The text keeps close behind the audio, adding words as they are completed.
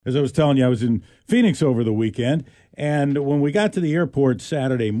As I was telling you, I was in Phoenix over the weekend, and when we got to the airport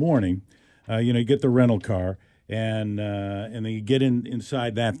Saturday morning, you get the rental car, and then you get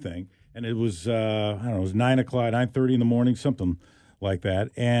inside that thing, and it was it was 9 o'clock, 9:30 in the morning, something like that,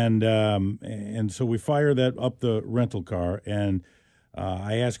 and so we fire that up the rental car, and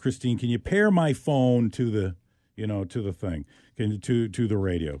I asked Christine, "Can you pair my phone to the thing, to the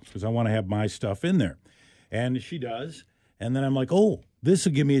radio, because I want to have my stuff in there," and she does, and then I'm like, "Oh, this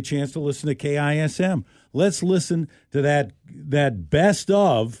will give me a chance to listen to KISM. Let's listen to that best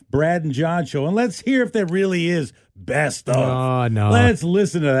of Brad and John show, and let's hear if that really is best of. Oh, no. Let's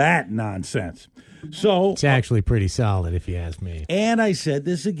listen to that nonsense." So it's actually pretty solid, if you ask me. And I said,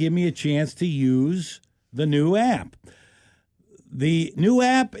 this will give me a chance to use the new app. The new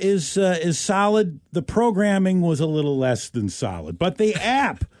app is solid. The programming was a little less than solid, but the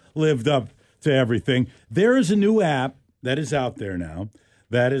app lived up to everything. There is a new app that is out there now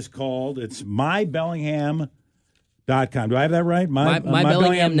that is called, it's My Bellingham.com. Do I have that right? My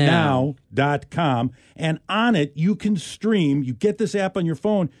Bellingham Now.com. And on it, you can stream, you get this app on your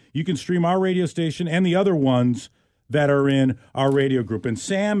phone, you can stream our radio station and the other ones that are in our radio group. And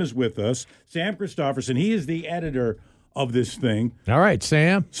Sam is with us, Sam Kristofferson. He is the editor of this thing. All right,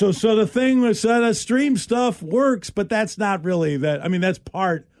 Sam. So the thing was the stream stuff works, but that's not really that. I mean, that's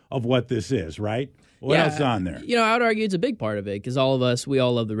part of what this is, right? What else is on there? I would argue it's a big part of it because we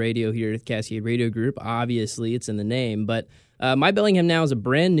all love the radio here at the Cascade Radio Group. Obviously, it's in the name. But My Bellingham Now is a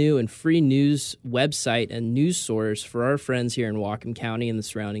brand new and free news website and news source for our friends here in Whatcom County and the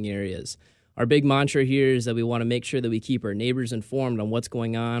surrounding areas. Our big mantra here is that we want to make sure that we keep our neighbors informed on what's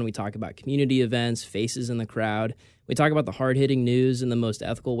going on. We talk about community events, faces in the crowd. We talk about the hard-hitting news in the most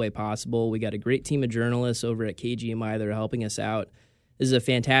ethical way possible. We got a great team of journalists over at KGMI that are helping us out. This is a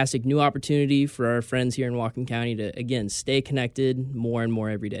fantastic new opportunity for our friends here in Whatcom County to, again, stay connected more and more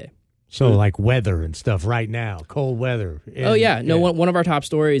every day. So like weather and stuff right now, cold weather. One of our top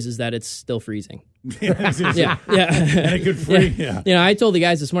stories is that it's still freezing. Yeah. And it could freeze. Yeah. I told the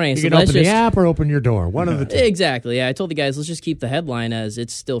guys this morning. You can open the app or open your door. One of the two. Exactly. Yeah, I told the guys, let's just keep the headline as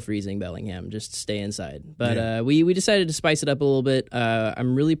it's still freezing, Bellingham. Just stay inside. But we decided to spice it up a little bit.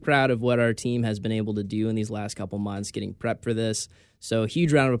 I'm really proud of what our team has been able to do in these last couple months, getting prepped for this. So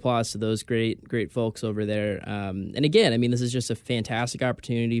huge round of applause to those great folks over there. And again, I mean, this is just a fantastic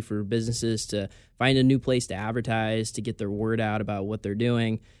opportunity for businesses to find a new place to advertise, to get their word out about what they're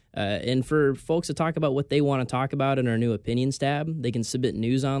doing. And for folks to talk about what they want to talk about in our new opinions tab, they can submit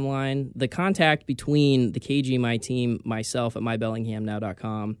news online. The contact between the KGMI team, myself at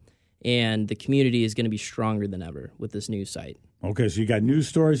mybellinghamnow.com, and the community is going to be stronger than ever with this news site. Okay, so you got news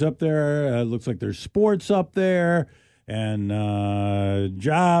stories up there. Looks like there's sports up there and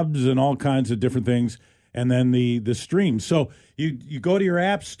jobs and all kinds of different things. And then the stream. So you go to your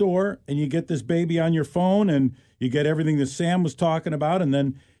app store and you get this baby on your phone and you get everything that Sam was talking about, and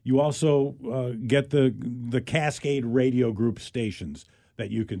then you also get the Cascade Radio Group stations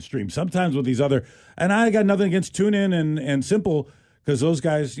that you can stream. Sometimes with these other, and I got nothing against TuneIn and Simple, because those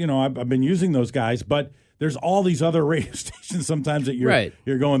guys, I've been using those guys, but there's all these other radio stations sometimes that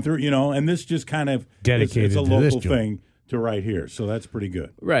you're going through, and this just kind of dedicated it's a to local this thing to right here, so that's pretty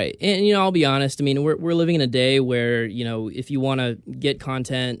good. Right, and I'll be honest. I mean, we're living in a day where if you want to get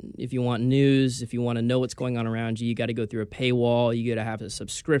content, if you want news, if you want to know what's going on around you, you got to go through a paywall. You got to have a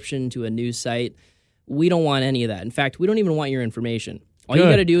subscription to a news site. We don't want any of that. In fact, we don't even want your information. All you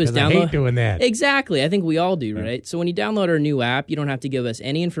got to do is download. I hate doing that. Exactly. I think we all do, right? So when you download our new app, you don't have to give us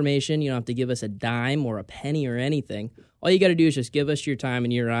any information. You don't have to give us a dime or a penny or anything. All you got to do is just give us your time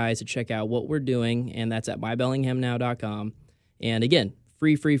and your eyes to check out what we're doing, and that's at mybellinghamnow.com. And again,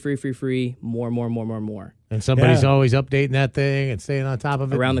 free, more. And somebody's always updating that thing and staying on top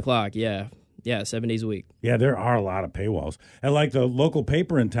of it. Around the clock, yeah. Yeah, 7 days a week. Yeah, there are a lot of paywalls. And like the local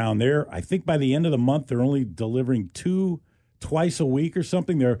paper in town, I think by the end of the month, they're only delivering twice a week or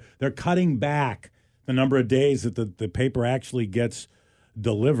something. They're cutting back the number of days that the paper actually gets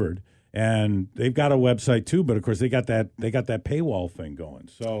delivered. And they've got a website too, but of course they got that paywall thing going.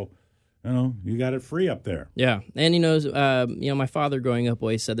 So, you got it free up there. Yeah. And my father growing up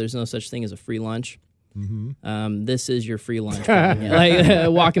always said there's no such thing as a free lunch. Mm-hmm. This is your free lunch.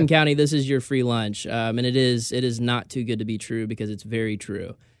 Whatcom County, this is your free lunch. And it is not too good to be true, because it's very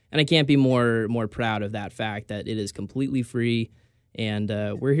true. And I can't be more proud of that fact that it is completely free, and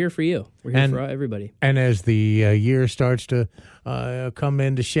we're here for you. We're here for everybody. And as the year starts to come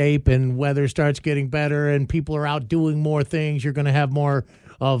into shape and weather starts getting better and people are out doing more things, you're going to have more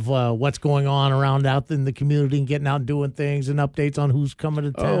of what's going on around out in the community and getting out and doing things and updates on who's coming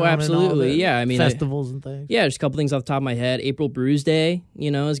to town. Oh, absolutely. Yeah, I mean, festivals and things. Yeah, just a couple things off the top of my head. April Brews Day,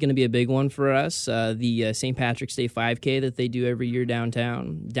 is going to be a big one for us. The St. Patrick's Day 5K that they do every year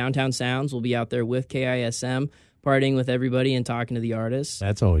downtown. Downtown Sounds will be out there with KISM, partying with everybody and talking to the artists.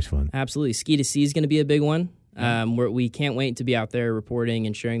 That's always fun. Absolutely. Ski to Sea is going to be a big one. We can't wait to be out there reporting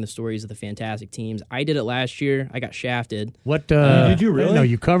and sharing the stories of the fantastic teams. I did it last year. I got shafted. What did you really? No,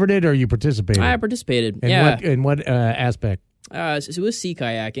 you covered it or you participated? I participated. In what aspect? So it was sea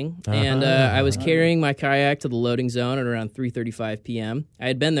kayaking, and I was carrying my kayak to the loading zone at around 3:35 p.m. I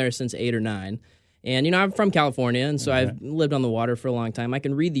had been there since 8 or 9, and I'm from California, and so I've lived on the water for a long time. I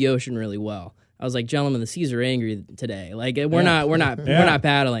can read the ocean really well. I was like, gentlemen, the seas are angry today. Like we're not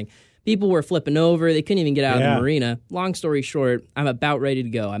paddling. People were flipping over. They couldn't even get out of the marina. Long story short, I'm about ready to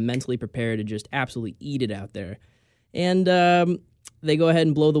go. I'm mentally prepared to just absolutely eat it out there. And they go ahead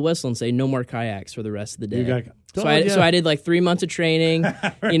and blow the whistle and say no more kayaks for the rest of the day. So I did like 3 months of training.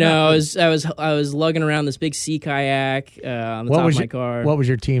 I was lugging around this big sea kayak on the top of my car. What was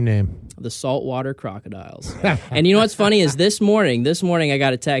your team name? The Saltwater Crocodiles. And you know what's funny is this morning I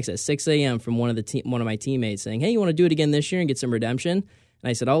got a text at 6 a.m. from one of my teammates saying, "Hey, you want to do it again this year and get some redemption?" And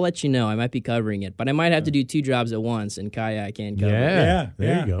I said, I'll let you know. I might be covering it, but I might have to do 2 jobs at once and kayak and cover. There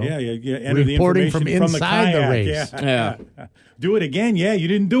you go. Yeah. Enter reporting from inside the race. Yeah. Do it again. Yeah, you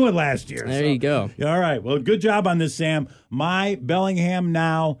didn't do it last year. There you go. All right. Well, good job on this, Sam.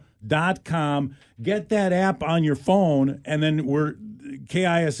 MyBellinghamNow.com. Get that app on your phone, and then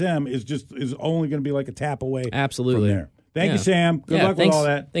KISM is only going to be like a tap away. Absolutely. From there. Thank you, Sam. Good luck thanks. with all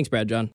that. Thanks, Brad John.